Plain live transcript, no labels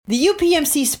The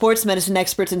UPMC sports medicine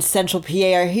experts in Central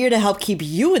PA are here to help keep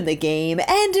you in the game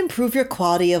and improve your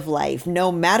quality of life, no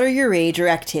matter your age or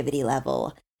activity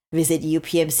level. Visit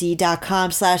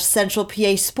upmc.com/Central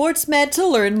PA SportsMed to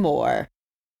learn more.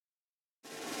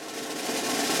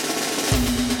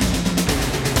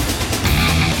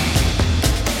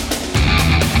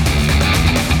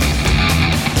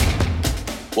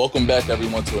 Welcome back,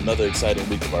 everyone, to another exciting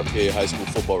week of our PA High School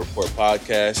Football Report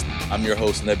podcast. I'm your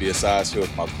host, Nebi Asas, here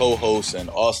with my co-host and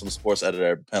awesome sports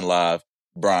editor at Penn Live,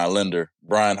 Brian Linder.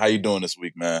 Brian, how you doing this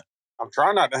week, man? I'm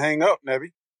trying not to hang up,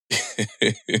 Nebi.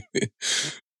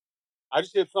 I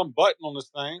just hit some button on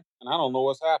this thing, and I don't know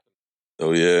what's happening.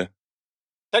 Oh, yeah?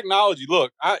 Technology,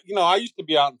 look, I used to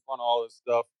be out in front of all this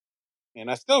stuff, and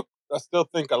I still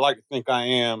think I like to think I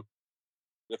am.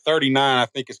 The 39, I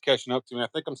think, is catching up to me. I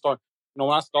think I'm starting. When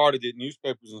I started at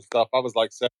newspapers and stuff, I was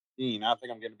like 17. I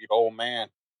think I'm getting to be the old man.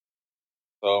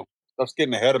 So stuff's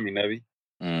getting ahead of me, Nebi.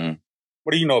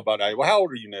 What do you know about that? Well, how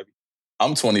old are you, Nebi?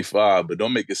 I'm 25, but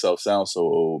don't make yourself sound so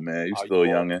old, man. You're still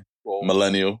youngin'.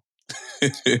 Millennial.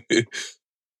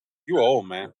 You old,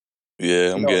 man.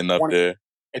 Yeah, I'm getting up there.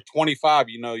 At 25,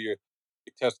 your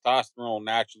testosterone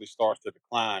naturally starts to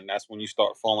decline. That's when you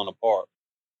start falling apart.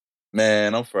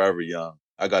 Man, I'm forever young.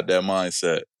 I got that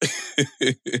mindset.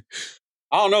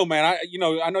 I don't know, man. I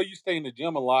know you stay in the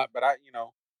gym a lot, but I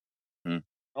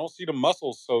don't see the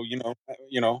muscles. So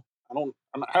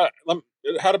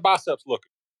how the biceps look?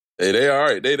 Hey, they all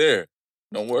right. They there.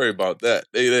 Don't worry about that.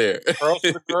 They there. Curls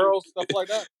for the girls, stuff like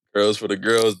that. Curls for the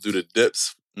girls. Do the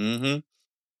dips. I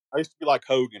used to be like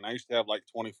Hogan. I used to have like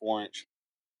 24-inch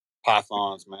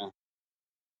pythons, man.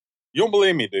 You don't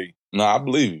believe me, do you? No, I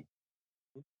believe you.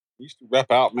 I used to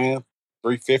rep out, man.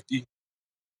 350.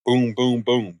 Boom, boom,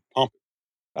 boom. Pump it.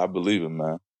 I believe it,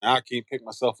 man. Now I can't pick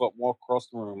myself up and walk across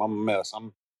the room. I'm a mess.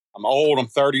 I'm old. I'm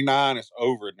 39. It's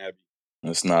over, Nebi.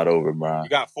 It's not over, Brian. You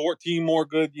got 14 more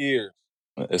good years.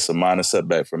 It's a minor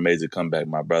setback for major comeback,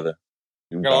 my brother.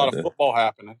 You got a lot of football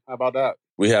happening. How about that?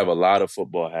 We have a lot of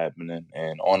football happening.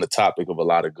 And on the topic of a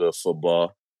lot of good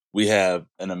football, we have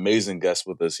an amazing guest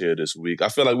with us here this week. I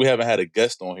feel like we haven't had a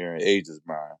guest on here in ages,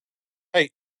 Brian. Hey,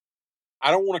 I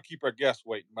don't want to keep our guests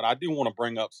waiting, but I do want to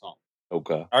bring up something.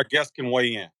 Okay. Our guest can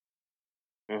weigh in.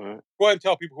 Go ahead and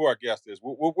tell people who our guest is.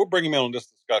 We'll bring him in on this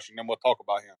discussion, and we'll talk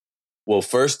about him. Well,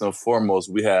 first and foremost,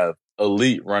 we have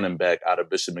elite running back out of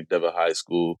Bishop McDevitt High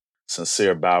School,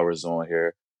 Sincere Bowers, on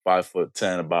here.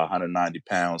 5'10", about 190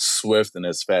 pounds, swift and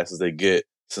as fast as they get.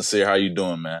 Sincere, how you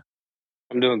doing, man?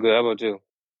 I'm doing good. How about you?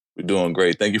 We're doing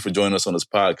great. Thank you for joining us on this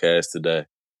podcast today.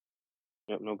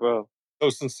 Yep, no problem. So,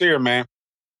 Sincere, man.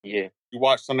 Yeah. You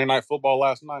watched Sunday Night Football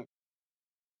last night?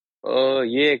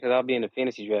 Yeah, because I'll be in the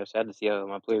fantasy draft, so I had to see how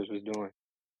my players was doing.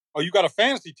 Oh, you got a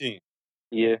fantasy team?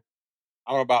 Yeah.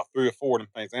 I'm about 3 or 4 of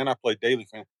them things, and I play daily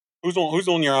fantasy. Who's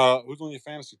on your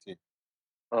fantasy team?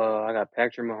 I got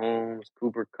Patrick Mahomes,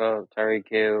 Cooper Kupp, Tyreek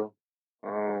Hill,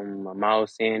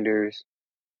 Miles Sanders.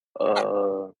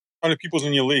 How many people's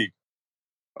in your league?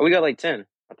 We got like 10,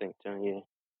 I think. 10, yeah.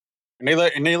 And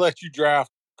they let you draft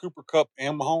Cooper Kupp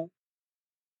and Mahomes?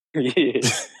 Yeah.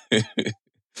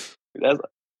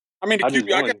 I guess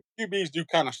QBs do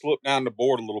kind of slip down the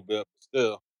board a little bit, but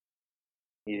still.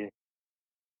 Yeah.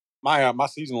 My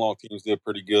season-long teams did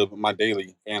pretty good, but my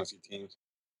daily fantasy teams.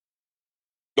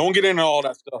 Don't get into all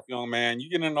that stuff, young man. You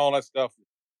get into all that stuff,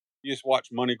 you just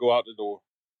watch money go out the door.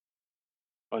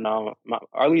 Oh, no.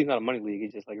 Our league's not a money league.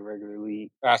 It's just like a regular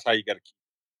league. That's how you got to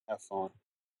have fun.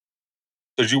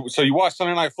 So you watch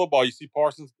Sunday Night Football, you see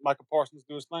Michael Parsons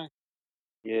do his thing?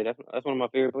 Yeah, that's one of my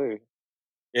favorite players.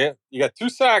 Yeah, you got 2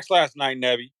 sacks last night,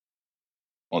 Nebi.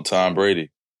 On Tom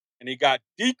Brady. And he got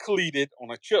decleated on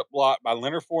a chip block by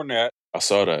Leonard Fournette. I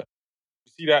saw that.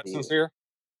 You see that, Sincere?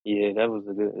 Yeah, that was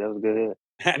a good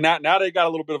hit. Now they got a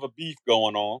little bit of a beef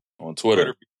going on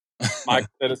Twitter. Mike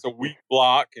said it's a weak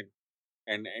block,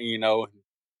 and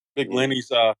Big Lenny's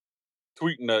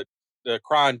tweeting the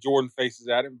crying Jordan faces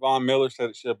at him. Von Miller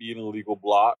said it should be an illegal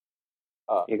block.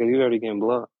 Yeah, because he's already getting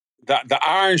blocked. The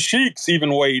Iron Sheiks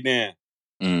even weighed in.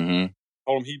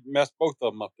 Told him he messed both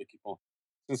of them up. They keep on.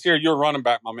 Sincere, you're a running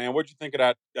back, my man. What'd you think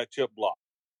of that chip block?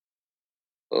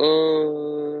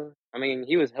 I mean,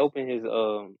 he was helping his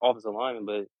offensive lineman,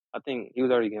 but I think he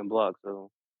was already getting blocked, so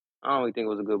I don't really think it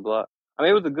was a good block. I mean,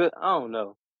 it was a good. I don't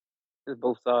know. It's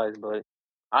both sides, but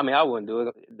I mean, I wouldn't do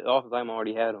it. The offensive lineman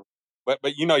already had him. But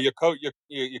your coach is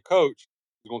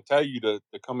gonna tell you to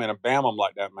come in and bam him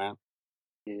like that, man.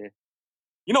 Yeah.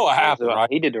 You know what happened,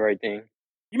 right? He did the right thing.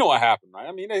 You know what happened, right?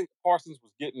 I mean, Parsons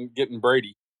was getting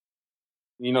Brady.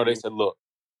 They said, look,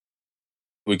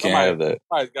 we can't have that.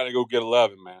 Somebody's got to go get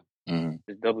 11, man.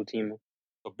 Just double teaming.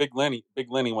 So Big Lenny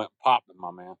went popping,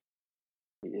 my man.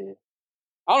 Yeah.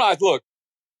 I don't know. Look,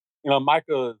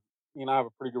 Micah, he and I have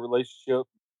a pretty good relationship.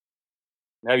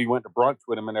 Maybe went to brunch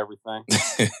with him and everything.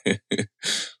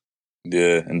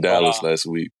 Yeah, in Dallas last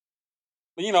week.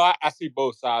 But I see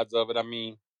both sides of it. I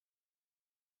mean,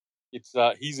 it's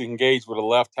he's engaged with a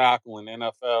left tackle in the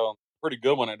NFL, pretty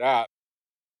good one at that.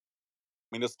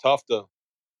 I mean, it's tough to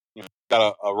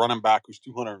got a running back who's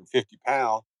 250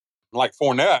 pounds, like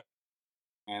Fournette,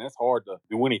 and it's hard to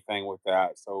do anything with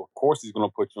that. So of course he's going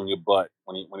to put you on your butt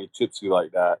when he chips you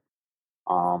like that.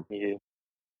 Yeah.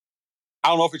 I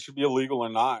don't know if it should be illegal or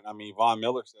not. I mean, Von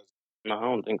Miller says No, I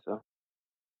don't think so.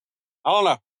 I don't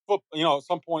know. At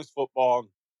some points football,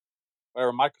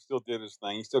 where Micah still did his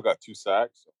thing. He still got 2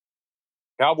 sacks. So.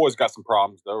 Cowboys got some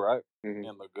problems though, right? Mm-hmm.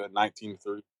 Didn't look good,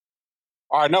 19-3.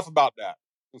 All right, enough about that.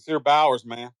 Sincere Bowers,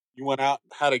 man. You went out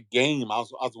and had a game. I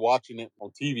was watching it on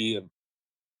TV, and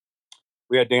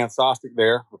we had Dan Sostic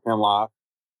there with him live.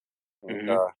 And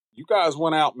Mm-hmm. you guys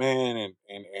went out, man,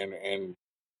 and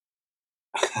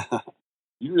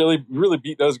you really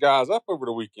beat those guys up over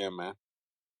the weekend, man.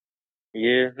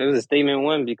 Yeah, it was a statement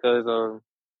win because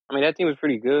that team was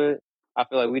pretty good. I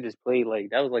feel like we just played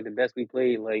that was the best we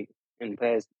played in the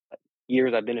past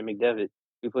years I've been at McDevitt.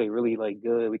 We played really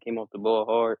good. We came off the ball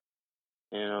hard,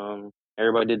 and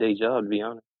everybody did their job, to be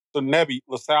honest. So Nebby,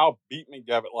 LaSalle beat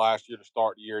McDevitt last year to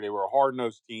start the year. They were a hard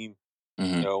nosed team.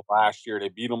 Mm-hmm. Last year they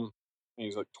beat them.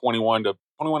 He's like 21 to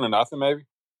nothing, maybe.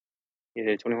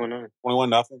 Yeah, 21-9.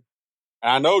 21-0. And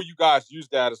I know you guys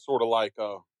used that as sort of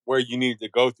where you needed to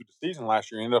go through the season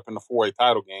last year. You ended up in the 4A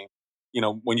title game.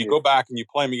 When you go back and you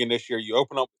play them again this year, you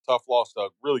open up a tough loss to a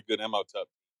really good MOTEP.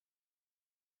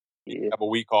 You have a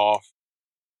week off,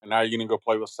 and now you're going to go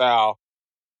play with Sal.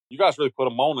 You guys really put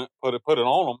them on it, put it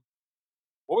on them.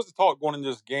 What was the talk going into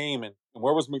this game, and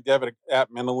where was McDevitt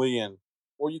at mentally, and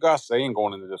what were you guys saying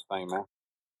going into this thing, man?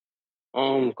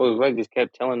 Coach White just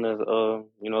kept telling us,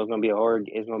 it's gonna be a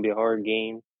hard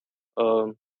game.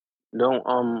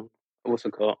 Don't what's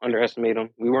it called? Underestimate them.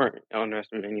 We weren't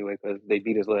underestimating anyway because they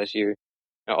beat us last year.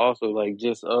 And also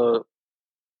just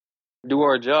do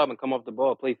our job and come off the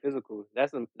ball, play physical.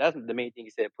 That's the main thing he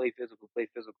said. Play physical,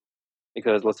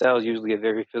 because LaSalle is usually a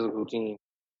very physical team.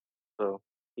 So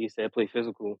he said, play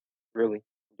physical. Really,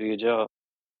 do your job.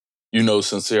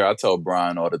 Sincere, I tell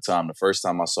Brian all the time, the first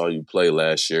time I saw you play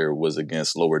last year was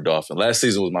against Lower Dauphin. Last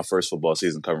season was my first football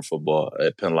season covering football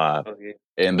at Penn Live. Oh, yeah.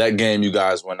 And that game, you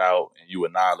guys went out and you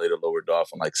annihilated Lower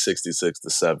Dauphin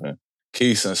 66-7.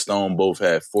 Keith and Stone both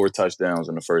had 4 touchdowns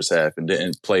in the first half and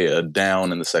didn't play a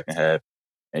down in the second half.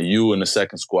 And you and the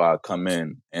second squad come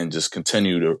in and just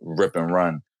continue to rip and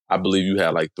run. I believe you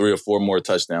had 3 or 4 more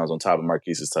touchdowns on top of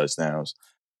Marquise's touchdowns.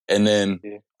 And then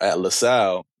at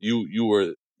LaSalle, you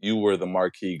were the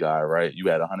marquee guy, right? You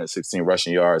had 116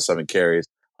 rushing yards, 7 carries,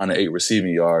 108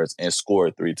 receiving yards, and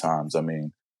scored 3 times. I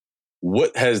mean,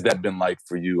 what has that been like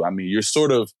for you? I mean, you're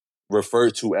sort of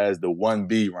referred to as the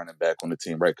 1B running back on the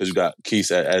team, right? Because you got Keith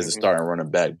as the starting running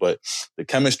back. But the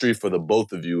chemistry for the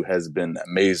both of you has been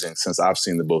amazing since I've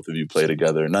seen the both of you play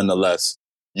together. Nonetheless,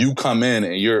 you come in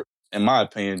and you're, in my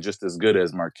opinion, just as good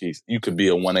as Marquise. You could be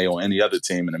a 1A on any other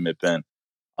team in the Mid-Penn.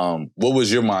 What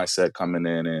was your mindset coming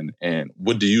in, and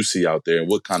what do you see out there, and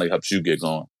what kind of helps you get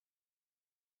going?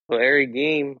 So every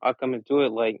game I come into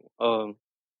it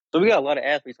so we got a lot of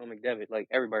athletes on McDevitt,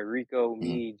 everybody, Rico,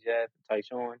 me, Jeff,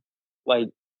 Tyshawn.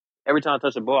 Every time I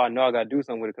touch the ball, I know I got to do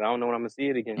something with it because I don't know when I'm going to see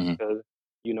it again because,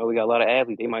 we got a lot of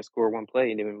athletes. They might score one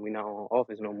play and then we're not on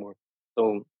offense no more.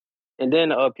 So, and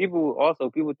then people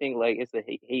think it's a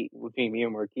hate between me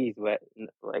and Marquise, but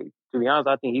to be honest,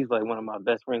 I think he's one of my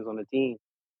best friends on the team.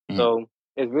 So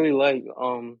it's really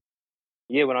when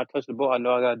I touch the ball, I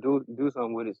know I got to do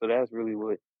something with it. So that's really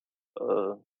what,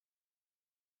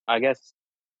 I guess,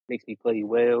 makes me play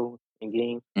well in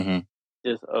games.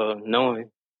 Just knowing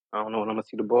I don't know when I'm gonna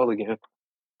see the ball again.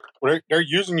 Well, they're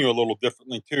using you a little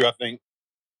differently too. I think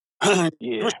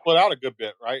you were split out a good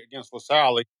bit, right, against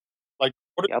LaSalle. What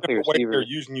are the different ways they're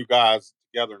using you guys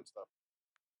together and stuff?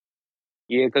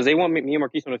 Yeah, because they want me and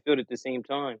Marquise on the field at the same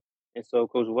time, and so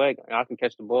Coach Weck, I can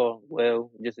catch the ball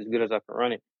well, just as good as I can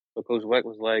run it. So Coach Weck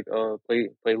was play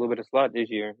a little bit of slot this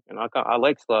year, and I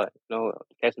like slot.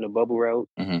 Catching the bubble route,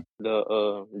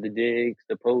 the digs,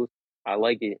 the post. I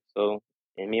like it. So,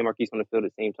 and me and Marquise on the field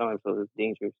at the same time, so it's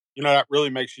dangerous. That really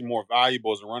makes you more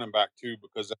valuable as a running back too,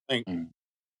 because I think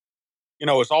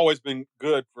it's always been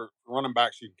good for running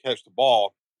backs who can catch the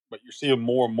ball, but you're seeing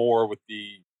more and more with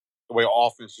the way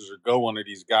offenses are going to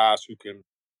these guys who can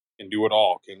do it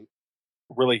all, can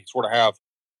really sort of have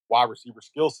wide receiver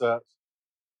skill sets.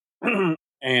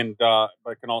 and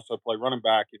but can also play running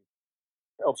back. It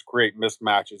helps create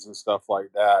mismatches and stuff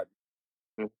like that.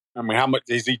 Mm. I mean, how much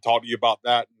has he taught you about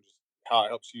that, and just how it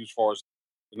helps you as far as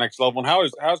the next level? And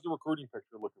how's the recruiting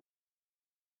picture looking?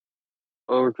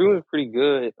 Recruiting is pretty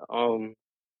good. Older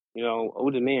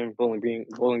man Bowling Green is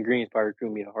probably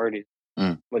recruiting me the hardest.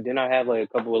 Mm. But then I have like a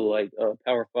couple of like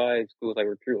Power Five schools like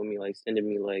recruiting me, like sending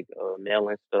me like mail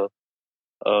and stuff.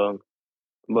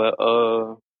 But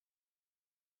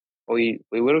what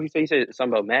did he say? He said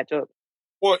something about matchup.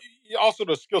 Well, also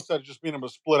the skill set of just being able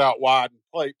to split out wide and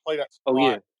play that Oh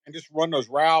yeah, spot and just run those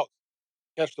routes,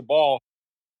 catch the ball.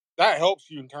 That helps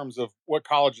you in terms of what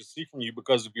colleges see from you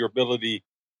because of your ability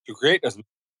to create this,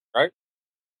 right?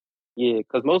 yeah.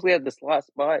 Because mostly at the slot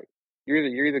spot,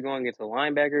 you're either going against a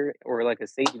linebacker or like a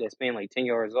safety that's spanning like 10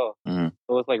 yards off. Mm-hmm.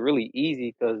 So it's like really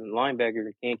easy because the linebacker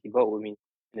can't keep up with me,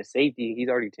 and the safety he's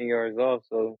already 10 yards off.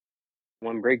 So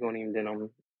one break on him, then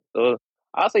so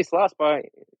I'll say slot spot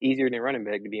easier than running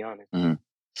back, to be honest. Mm-hmm.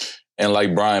 And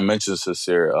like Brian mentioned,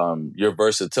 Sincere, your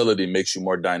versatility makes you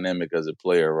more dynamic as a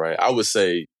player, right? I would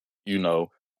say,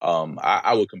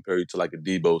 I would compare you to like a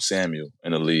Debo Samuel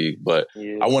in the league. But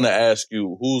Yeah. I want to ask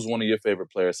you, who's one of your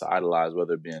favorite players to idolize,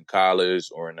 whether it be in college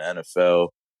or in the NFL,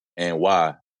 and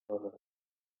why?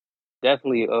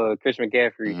 Definitely Chris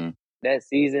McCaffrey. Mm-hmm. That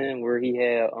season where he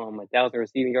had 1,000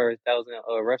 receiving yards, 1,000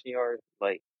 rushing yards,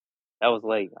 like that was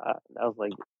like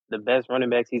the best running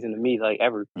back season to me, like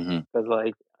ever. Mm-hmm. Because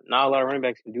like not a lot of running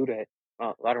backs can do that.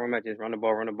 A lot of running backs just run the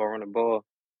ball, run the ball, run the ball.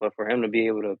 But for him to be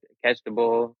able to catch the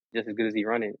ball just as good as he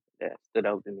run it, that stood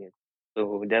out to me.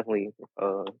 So definitely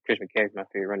Chris McCaffrey, my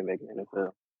favorite running back in the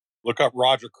NFL. Look up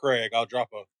Roger Craig. I'll drop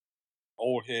a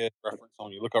old head reference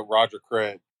on you. Look up Roger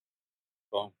Craig.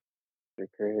 So,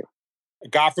 McCaffrey. a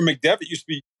guy from McDevitt used to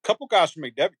be. A couple guys from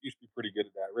McDevitt used to be pretty good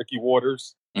at that. Ricky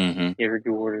Waters Mm-hmm. Yeah, Ricky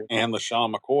Waters. and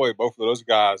LaShawn McCoy. Both of those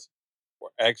guys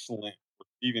were excellent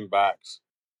receiving backs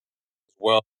as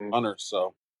well as runners.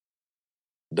 So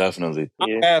Definitely. I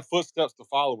Yeah. had footsteps to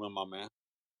follow in, my man.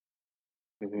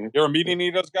 Mm-hmm. You ever meet any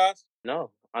of those guys?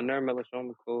 No, I never met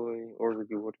LaShawn McCoy or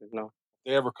Ricky Waters. No. If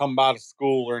they ever come by the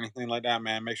school or anything like that,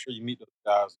 man, make sure you meet those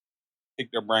guys.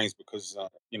 Pick their brains because,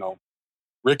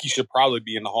 Ricky should probably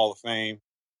be in the Hall of Fame.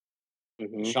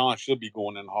 Mm-hmm. Sean should be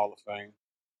going in the Hall of Fame.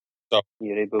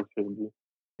 Yeah, they both should be.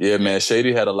 Yeah, man.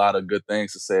 Shady had a lot of good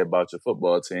things to say about your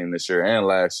football team this year and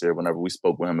last year whenever we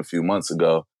spoke with him a few months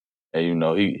ago. And,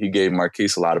 he gave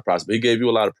Marquise a lot of props, but he gave you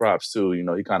a lot of props too. He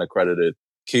kind of credited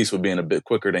Keith with being a bit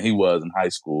quicker than he was in high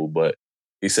school, but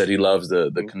he said he loves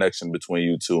the connection between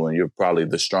you two, and you're probably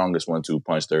the strongest 1-2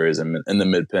 punch there is in the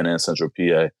Mid-Penn and Central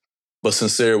PA. But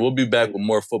Sincere, we'll be back with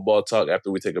more football talk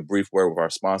after we take a brief word with our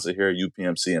sponsor here,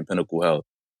 UPMC and Pinnacle Health.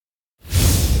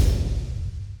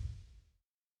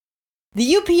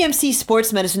 The UPMC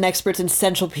sports medicine experts in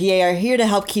Central PA are here to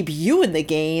help keep you in the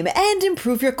game and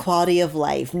improve your quality of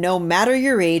life, no matter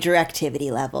your age or activity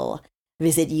level.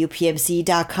 Visit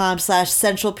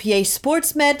upmc.com/Central PA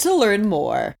SportsMed to learn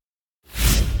more.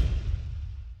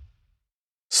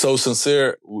 So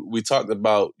Sincere, we talked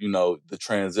about, the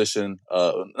transition,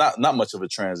 not much of a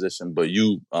transition, but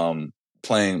you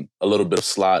playing a little bit of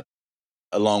slot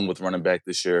along with running back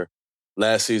this year.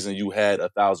 Last season, you had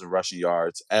 1,000 rushing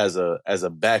yards as a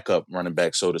backup running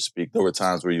back, so to speak. There were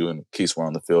times where you and Keith were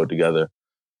on the field together.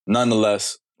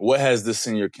 Nonetheless, what has this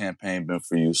senior campaign been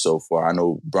for you so far? I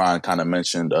know Brian kind of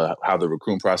mentioned how the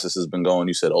recruiting process has been going.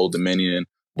 You said Old Dominion,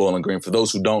 Bowling Green. For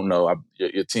those who don't know,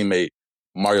 your teammate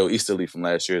Mario Easterly from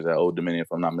last year is at Old Dominion,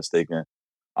 if I'm not mistaken.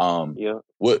 Yeah.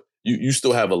 What you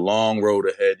still have a long road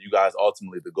ahead. You guys,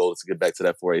 ultimately, the goal is to get back to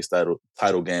that 4A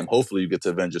title game. Hopefully, you get to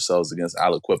avenge yourselves against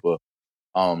Aliquippa.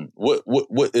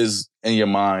 What is in your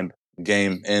mind,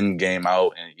 game in, game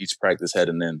out, and each practice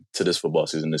heading into this football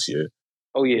season this year?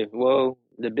 Oh yeah. Well,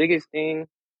 the biggest thing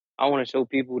I want to show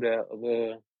people that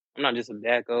I'm not just a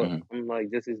backup. Mm-hmm. I'm like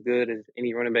just as good as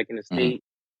any running back in the Mm-hmm. state.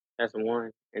 That's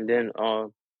one. And then I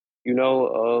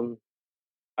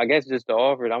guess just the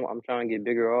offers. I'm trying to get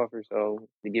bigger offers. So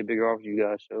to get bigger offers, you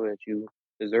gotta show that you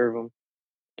deserve them.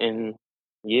 And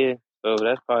yeah, so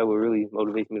that's probably what really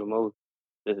motivates me the most.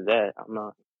 Just that I'm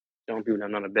not showing people that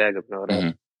I'm not a backup and all that. Mm-hmm.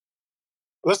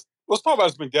 Let's talk about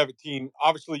this McDevitt team.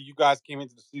 Obviously, you guys came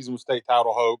into the season with state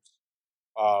title hopes.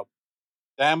 The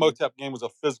Amotep game was a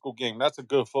physical game. That's a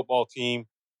good football team.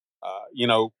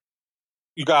 You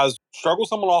guys struggle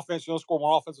some on offense. You don't score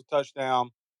one offensive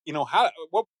touchdown.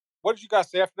 What did you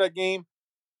guys say after that game?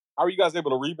 How are you guys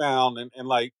able to rebound and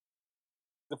like?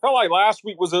 It felt like last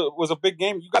week was a big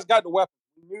game. You guys got the weapons.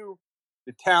 We knew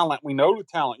the talent. We know the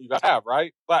talent you guys have,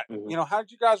 right? But Mm-hmm. how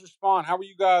did you guys respond? How were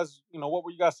you guys? What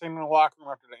were you guys saying in the locker room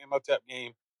after the Amotep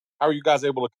game? How are you guys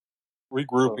able to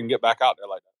regroup and get back out there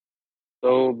like that?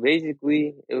 So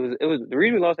basically, it was the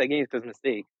reason we lost that game is because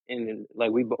mistakes, and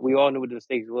like we all knew what the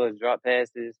mistakes was: drop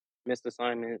passes, missed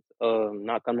assignments,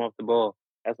 not coming off the ball.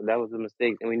 That was the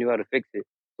mistakes, and we knew how to fix it.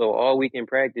 So all week in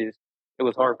practice, it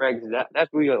was hard practice.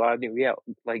 That's really I think we had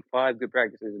like 5 good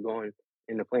practices going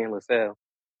into playing LaSalle,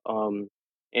 um,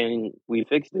 and we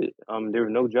fixed it. There were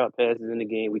no drop passes in the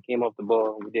game. We came off the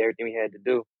ball. We did everything we had to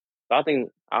do. So I think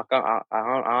I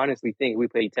honestly think we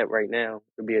play Tech right now, it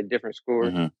would be a different score.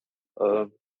 Mm-hmm. Uh,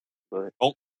 but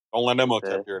Don't let them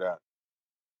Otep hear that.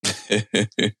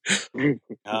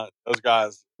 Those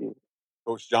guys,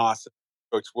 Coach Johnson,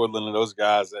 Coach Woodland, and those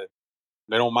guys,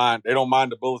 they don't mind. They don't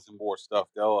mind the bulletin board stuff.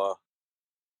 They'll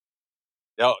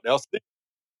see it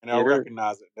and they'll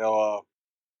recognize it. They'll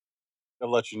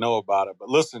let you know about it. But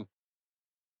listen,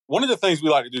 one of the things we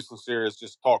like to do, Sincere, is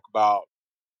just talk about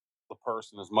the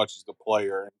person as much as the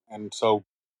player. And so,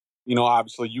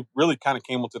 obviously, you really kind of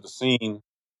came onto the scene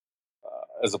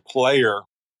as a player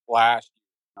last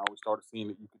year. We started seeing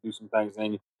that you could do some things.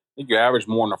 And I think you averaged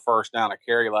more in the first down a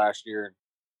carry last year. And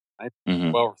I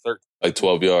think 12 or 13. Like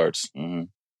 12 yards. Mm-hmm.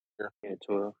 Yeah,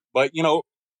 12. But, who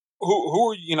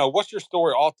are what's your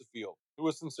story off the field? Who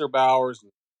is Sincere Bowers?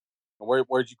 And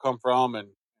where'd you come from? And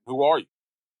who are you?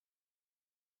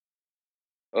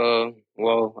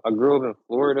 Well, I grew up in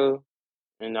Florida,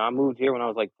 and I moved here when I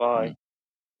was like 5.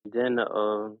 Then, I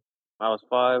was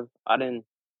 5.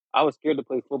 I was scared to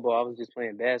play football. I was just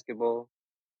playing basketball.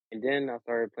 And then I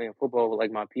started playing football with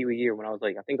like my Pee Wee year when I was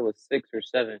like, I think it was 6 or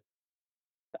 7.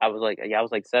 I was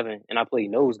like 7, and I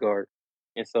played nose guard.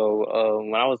 And so,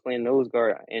 when I was playing nose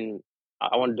guard and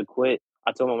I wanted to quit,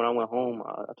 I told my when I went home,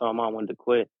 I told my mom I wanted to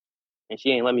quit, and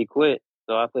she ain't let me quit.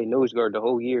 So I played nose guard the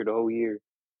whole year.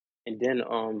 And then,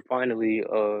 finally,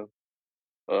 uh,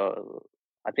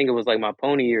 I think it was like my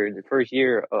pony year. The first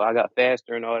year, I got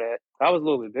faster and all that. I was a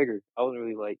little bit bigger. I wasn't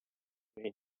really like,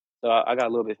 so I got a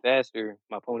little bit faster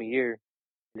my pony year.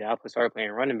 Then I started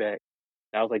playing running back.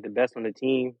 I was like the best on the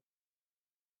team.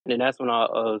 And then that's when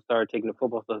I started taking the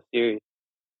football stuff serious.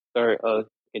 Started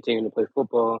continuing to play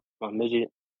football. My midget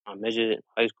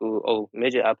high school. Oh,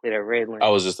 midget I played at Redland. I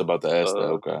was just about to ask that.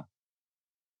 Okay.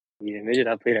 Yeah, midget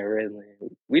I played at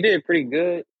Redland. We did pretty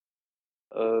good.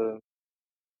 It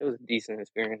was a decent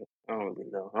experience. I don't really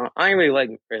know. I ain't really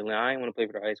like Redland. I ain't want to play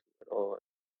for the high school at all.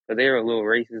 But they were a little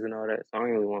racist and all that, so I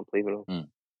didn't really want to play with them.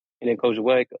 And then Coach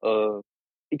Weck,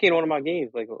 he came to one of my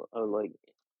games, he came to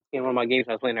one of my games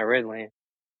when I was playing at Redland.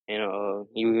 And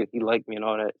he liked me and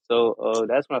all that. So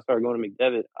that's when I started going to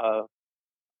McDevitt.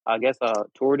 I guess I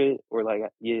toured it, or I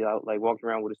walked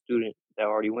around with a student that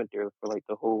already went there for like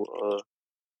the whole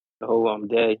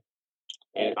day,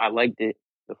 and I liked it.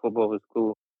 The football was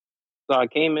cool. So I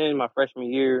came in my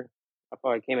freshman year. I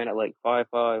probably came in at like 5'5",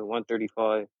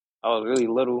 135. I was really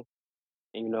little,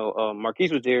 and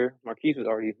Marquise was there. Marquise was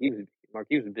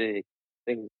big.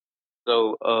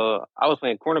 So I was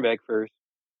playing cornerback first,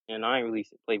 and I didn't really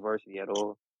play varsity at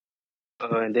all.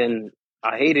 And then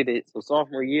I hated it. So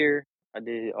sophomore year, I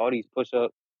did all these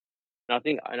push-ups, and I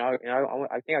think I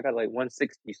got like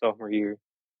 160 sophomore year,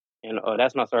 and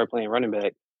that's when I started playing running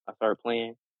back. I started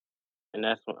playing, and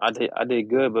that's when I did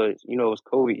good, but it was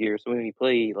COVID year, so we only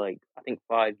played like I think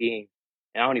 5 games,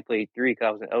 and I only played 3 because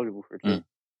I wasn't eligible for 2. And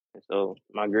so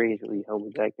my grades really held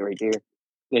me back right there.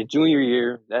 And junior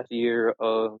year, that's the year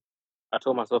I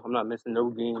told myself I'm not missing no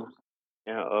games,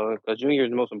 and because junior is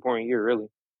the most important year really.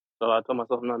 So I told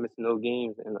myself I'm not missing no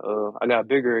games, and I got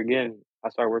bigger again. I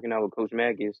started working out with Coach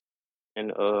Maggis,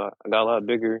 and I got a lot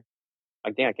bigger.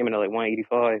 I think I came in at like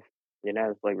 185, and that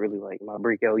was like really like my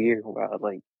breakout year. I got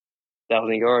like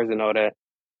 1,000 yards and all that.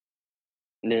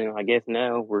 And then I guess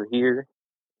now we're here,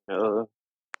 trying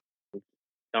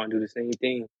to do the same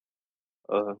thing,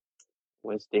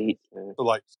 win states. And So,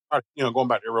 going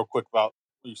back there real quick about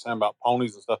what you saying about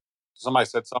ponies and stuff. Somebody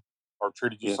said something or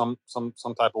treated you yeah.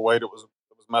 some type of way that was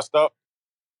messed up.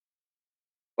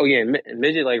 Oh yeah,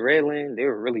 midget like Redland, they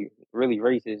were really really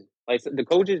racist. Like the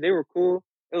coaches, they were cool.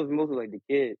 It was mostly like the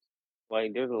kids.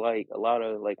 Like there's like a lot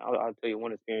of like I'll tell you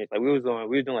one experience. Like we was doing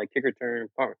like kick return,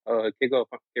 kickoff,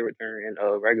 kick return,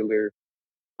 and regular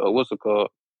what's it called,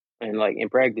 and like in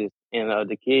practice. And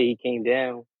the kid he came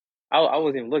down. I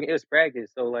wasn't even looking. It was practice,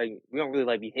 so like we don't really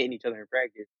like be hitting each other in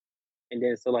practice. And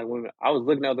then so like when I was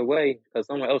looking the other way because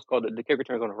someone else called the kick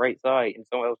returns on the right side, and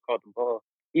someone else called the ball.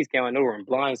 He's coming over and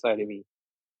blindsided me.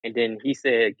 And then he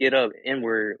said, "Get up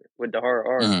inward with the hard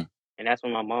R." And that's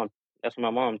when my mom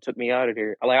took me out of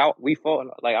there. We fought.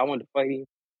 Like I wanted to fight him,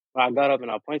 but I got up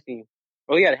and I punched him.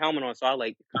 Well, he had a helmet on, so I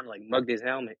like kind of like mugged his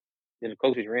helmet. Then the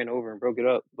coaches ran over and broke it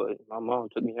up. But my mom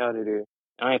took me out of there.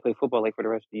 I ain't play football like for the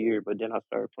rest of the year, but then I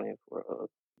started playing for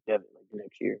Devin like the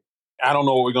next year. I don't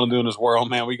know what we're gonna do in this world,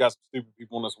 man. We got some stupid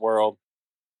people in this world.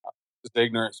 Just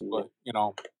ignorance, Yeah. but you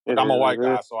know, It look, I'm a is, white it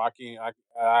guy, is. so I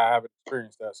haven't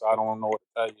experienced that, so I don't know what to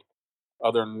tell you.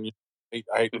 Other than I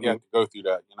hate you Mm-hmm. have to go through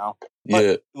that, you know. But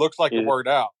Yeah, it looks like it Yeah, worked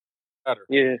out better.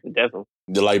 yeah, definitely.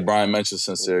 like Brian mentioned,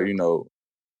 sincere. Yeah. You know,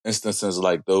 instances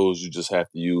like those you just have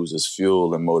to use as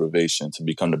fuel and motivation to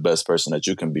become the best person that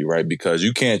you can be, right? Because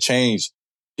you can't change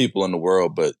people in the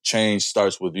world, but change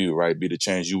starts with you, right? Be the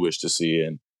change you wish to see,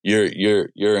 and you're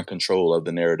in control of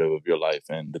the narrative of your life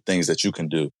and the things that you can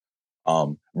do.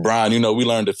 Brian, you know, we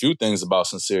learned a few things about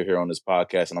Sincere here on this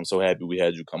podcast, and I'm so happy we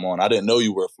had you come on. I didn't know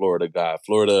you were a Florida guy.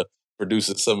 Florida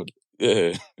produces some,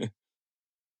 yeah.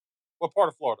 What part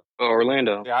of Florida?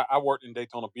 Orlando. Yeah, I worked in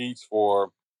Daytona Beach for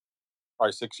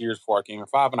probably 6 years before I came here,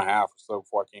 5.5 or so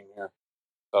before I came here.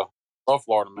 So love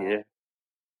Florida, man. Yeah.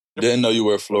 Didn't know you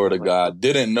were a Florida Like, guy.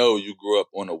 Didn't know you grew up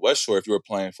on the West Shore. If you were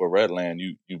playing for Redland,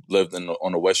 you lived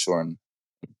on the West Shore. And,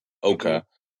 mm-hmm. okay,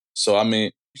 so I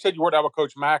mean, You said you worked out with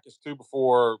Coach Mackus too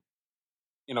before,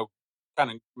 you know,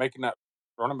 kind of making that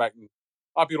running back. And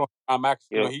a lot of people don't know Mackus.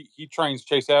 You Yeah. know, he trains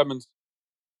Chase Edmonds,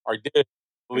 or he did at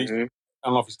least. Mm-hmm. I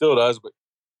don't know if he still does, but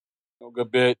a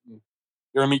good bit. And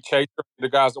you ever meet Chase, the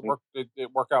guys that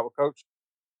work out with Coach?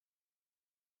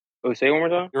 Oh, say it one more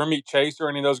time. You ever meet Chase or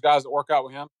any of those guys that work out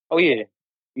with him? Oh yeah.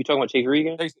 You talking about Chase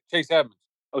Regan? Chase Edmonds.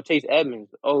 Oh, Chase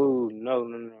Edmonds. Oh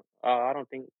no. I don't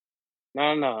think.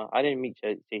 No. I didn't meet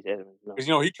Chase Edmonds. No. Because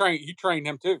you know he trained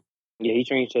him too. Yeah, he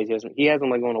trains Chase Edmonds. He has him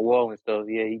like on the wall and stuff.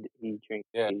 Yeah, he trains.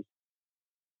 Yeah. Chase.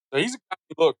 So he's a guy.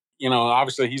 Look, you know,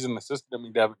 obviously he's an assistant at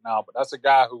McDevitt now, but that's a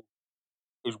guy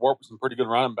who's worked with some pretty good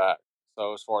running backs.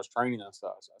 So as far as training and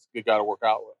stuff, so that's a good guy to work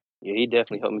out with. Yeah, he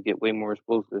definitely helped me get way more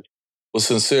explosive. well,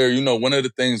 Sincere, you know, one of the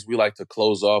things we like to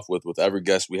close off with every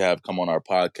guest we have come on our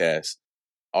podcast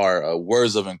are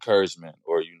words of encouragement,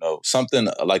 or you know, something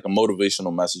like a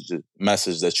motivational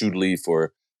message that you'd leave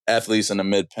for athletes in the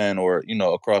mid pen, or you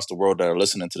know, across the world that are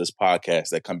listening to this podcast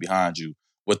that come behind you.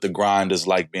 What the grind is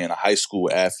like being a high school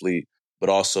athlete, but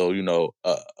also you know,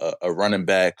 a running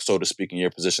back, so to speak, in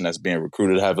your position that's being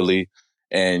recruited heavily,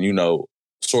 and you know,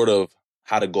 sort of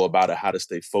how to go about it, how to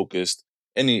stay focused.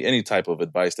 Any type of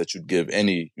advice that you'd give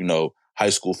any you know high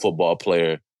school football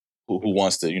player who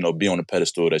wants to you know be on the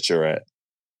pedestal that you're at.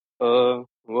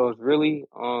 Well, it's really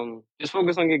just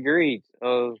focus on your grades.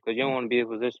 Because you don't want to be in a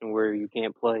position where you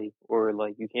can't play or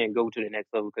like you can't go to the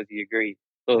next level because of your grades.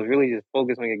 So it's really just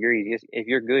focus on your grades. If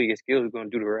you're good, your skills are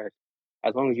going to do the rest.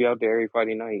 As long as you're out there every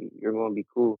Friday night, you're going to be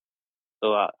cool.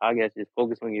 So I guess just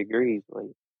focus on your grades.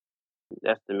 Like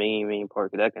that's the main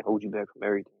part because that can hold you back from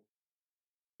everything.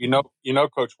 You know,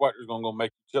 Coach Whiter's gonna go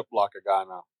make you chip block a guy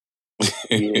now.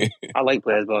 Yeah, I like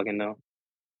pass blocking though.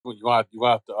 You gonna have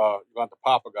to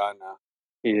pop a guy now.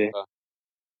 Yeah.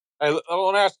 Hey, I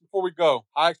want to ask you before we go.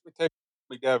 High expectations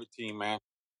for the McDevitt team, man.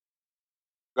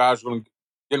 You guys are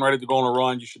getting ready to go on a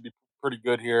run. You should be pretty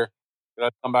good here. You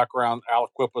gotta come back around.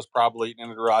 Aliquippa's probably eating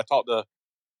into the run. I talked to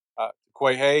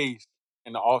Quay Hayes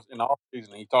in the off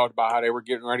season. He talked about how they were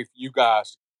getting ready for you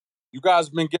guys. You guys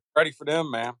have been getting ready for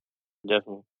them, man.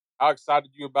 Definitely. How excited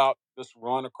are you about this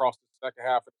run across the second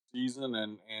half of the season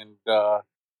and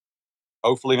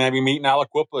hopefully maybe meeting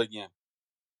Aliquippa again?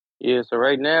 Yeah, so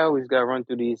right now we just got to run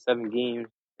through these 7 games.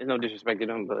 There's no disrespect to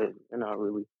them, but they're not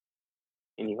really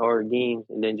any hard games.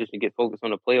 And then just to get focused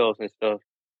on the playoffs and stuff.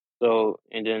 So,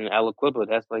 and then Aliquippa,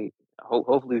 that's like,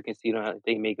 hopefully we can see them. If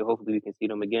they make it, hopefully we can see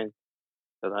them again.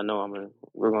 Because I know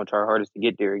we're going to try our hardest to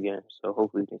get there again. So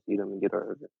hopefully we can see them and get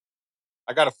our.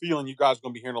 I got a feeling you guys are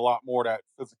going to be hearing a lot more of that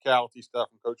physicality stuff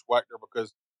from Coach Wagner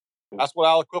because that's what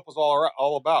Aliquippa's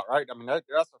all about, right? I mean, that's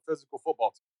a physical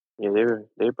football team. Yeah,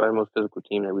 they're probably the most physical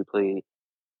team that we played.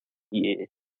 Yeah. You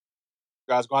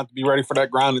guys going to have to be ready for that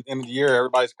grind at the end of the year.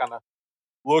 Everybody's kind of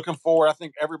looking forward. I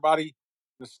think everybody in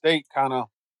the state kind of,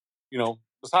 you know,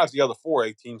 besides the other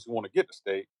 4A teams who want to get to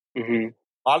state, Mm-hmm.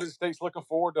 a lot of the state's looking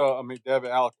forward to a McDevitt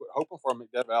Aliquippa, hoping for a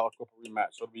McDevitt Aliquippa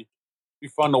rematch. So it'll be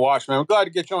fun to watch, man. I'm glad to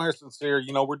get you on here, Sincere.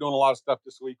 You know, we're doing a lot of stuff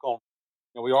this week on,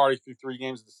 you know, we already threw 3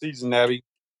 games of the season, Nebby.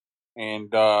 And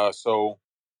so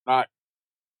not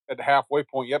at the halfway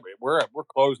point yet, but we're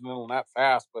closing in on that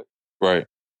fast. But right.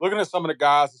 Looking at some of the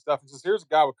guys and stuff, and since here's a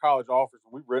guy with college offers,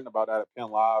 and we've written about that at Penn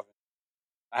Live.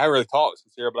 I haven't really talked to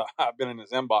Sincere, but I've been in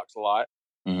his inbox a lot,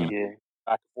 Mm-hmm. Yeah.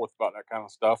 back and forth about that kind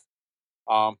of stuff.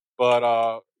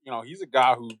 But you know, he's a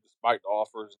guy who, despite the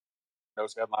offers,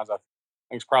 those headlines, I think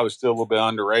he's probably still a little bit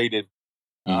underrated,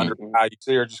 undervalued.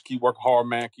 Sincere, just keep working hard,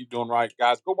 man. Keep doing right,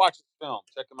 guys. Go watch the film.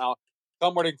 Check him out. Tell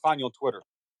them where they can find you on Twitter.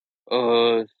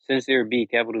 Sincere B,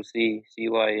 capital C,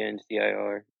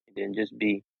 CYNCIR. and then just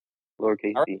B,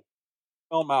 lowercase All right, b.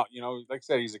 film out. Like I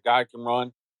said, he's a guy who can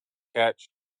run, catch,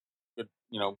 good,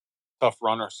 tough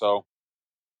runner. So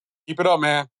keep it up,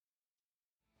 man.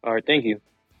 All right, thank you.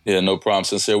 Yeah, no problem.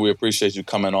 Sincere, we appreciate you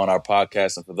coming on our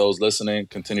podcast. And for those listening,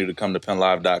 continue to come to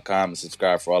PennLive.com and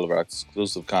subscribe for all of our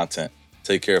exclusive content.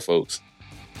 Take care, folks.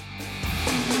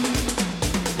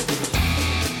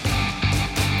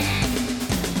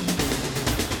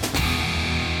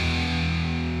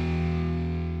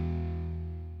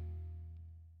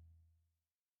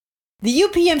 The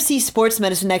UPMC sports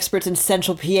medicine experts in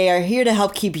Central PA are here to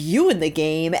help keep you in the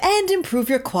game and improve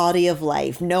your quality of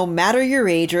life, no matter your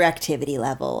age or activity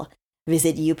level.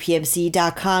 Visit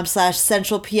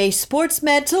upmc.com/Central PA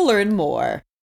SportsMed to learn more.